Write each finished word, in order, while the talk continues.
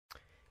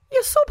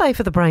Your sorbet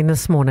for the brain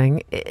this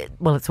morning,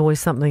 well, it's always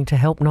something to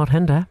help, not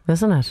hinder,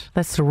 isn't it?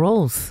 That's the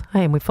rules.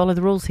 Hey, and we follow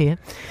the rules here.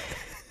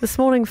 This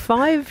morning,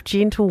 5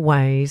 gentle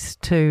ways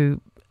to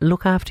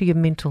look after your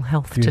mental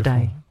health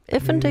today.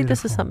 If indeed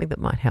this is something that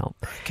might help.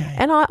 Okay.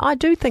 And I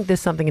do think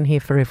there's something in here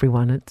for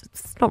everyone.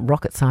 It's not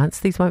rocket science.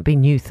 These won't be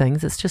new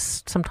things. It's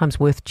just sometimes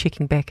worth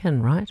checking back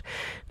in, right?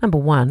 Number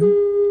 1,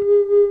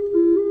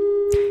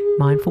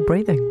 mindful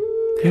breathing.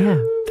 Yeah.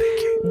 Thank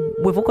you.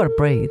 We've all got to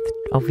breathe,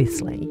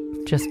 obviously,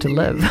 just to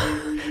live.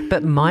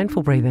 But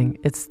mindful breathing,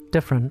 it's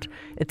different.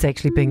 It's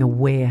actually being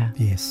aware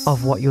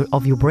of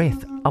of your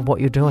breath, of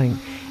what you're doing.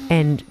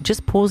 And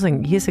just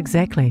pausing. Yes,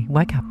 exactly.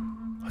 Wake up.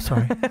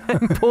 Sorry.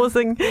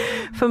 Pausing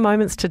for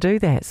moments to do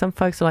that. Some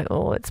folks are like,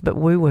 oh, it's a bit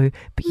woo-woo.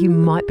 But you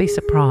might be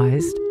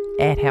surprised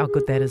at how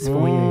good that is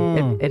for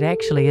you. It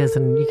actually is,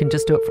 and you can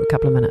just do it for a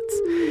couple of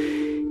minutes.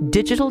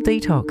 Digital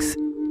detox.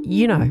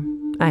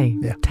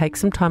 Take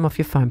some time off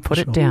your phone, put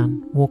it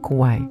down, walk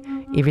away.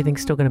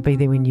 Everything's still going to be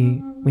there when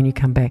you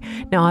come back.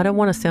 Now, I don't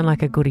want to sound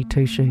like a goody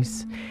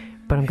two-shoes,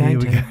 but I'm going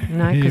to.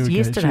 No, because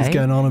yesterday... She's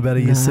going on about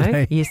it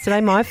yesterday.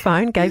 Yesterday, my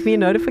phone gave me a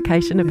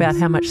notification about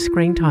how much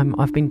screen time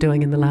I've been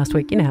doing in the last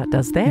week. You know how it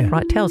does that,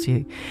 right? It tells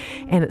you.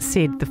 And it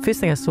said, the first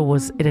thing I saw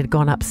was it had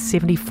gone up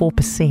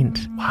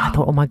 74%. Wow. I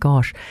thought, oh my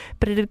gosh.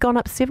 But it had gone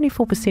up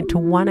 74% to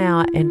 1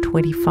 hour and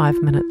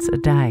 25 minutes a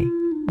day,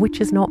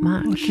 which is not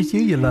much. Look at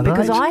you Luddite.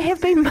 Because I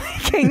have been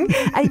making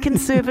a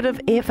conservative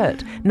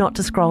effort not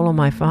to scroll on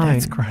my phone.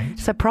 That's great.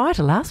 So prior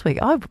to last week,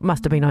 I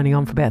must have been only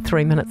on for about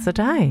 3 minutes a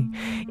day.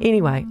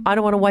 Anyway, I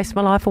don't want to waste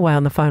my life away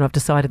on the phone. I've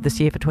decided this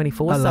year for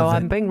 24, so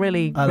I'm being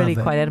really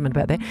quite adamant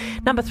about that.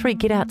 Number 3,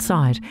 get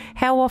outside.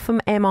 How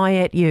often am I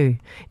at you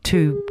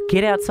to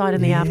get outside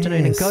in the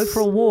afternoon and go for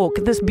a walk?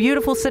 This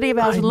beautiful city of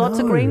ours with lots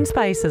of green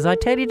spaces. I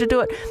tell you to do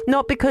it,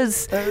 not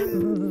because,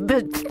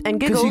 and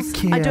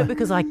giggles, I do it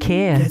because I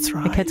care. That's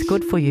right. Okay, it's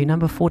good for you.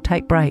 Number 4,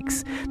 take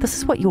breaks. This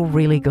is what you're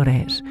really good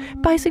at.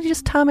 Basically,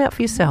 just time out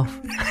for yourself.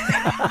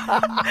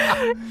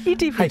 You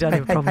definitely don't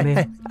have a problem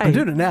there. I'm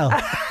doing it now.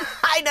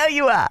 I know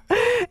you are.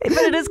 But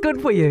it is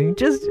good for you.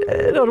 Just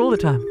not all the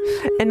time.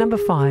 And number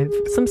 5,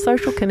 some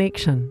social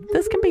connection.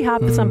 This can be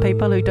hard for some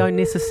people who don't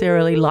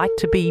necessarily like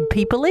to be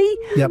people-y,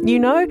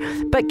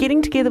 but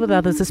getting together with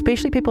others,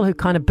 especially people who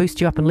kind of boost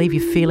you up and leave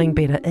you feeling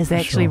better, is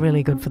actually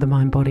really good for the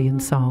mind, body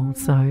and soul.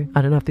 So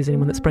I don't know if there's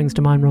anyone that springs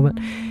to mind, Robert.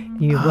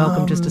 You're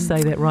welcome just to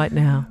say that right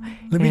now.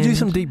 Let me do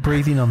some deep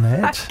breathing on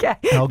that. Okay.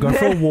 I'll go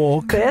for a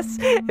walk. Yes,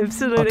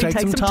 absolutely. I'll take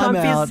some time for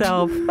out.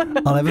 yourself.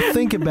 I'll have a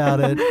think about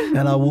it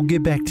and I will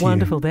get back to you.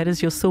 Wonderful. That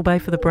is your sorbet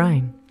for the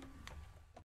brain.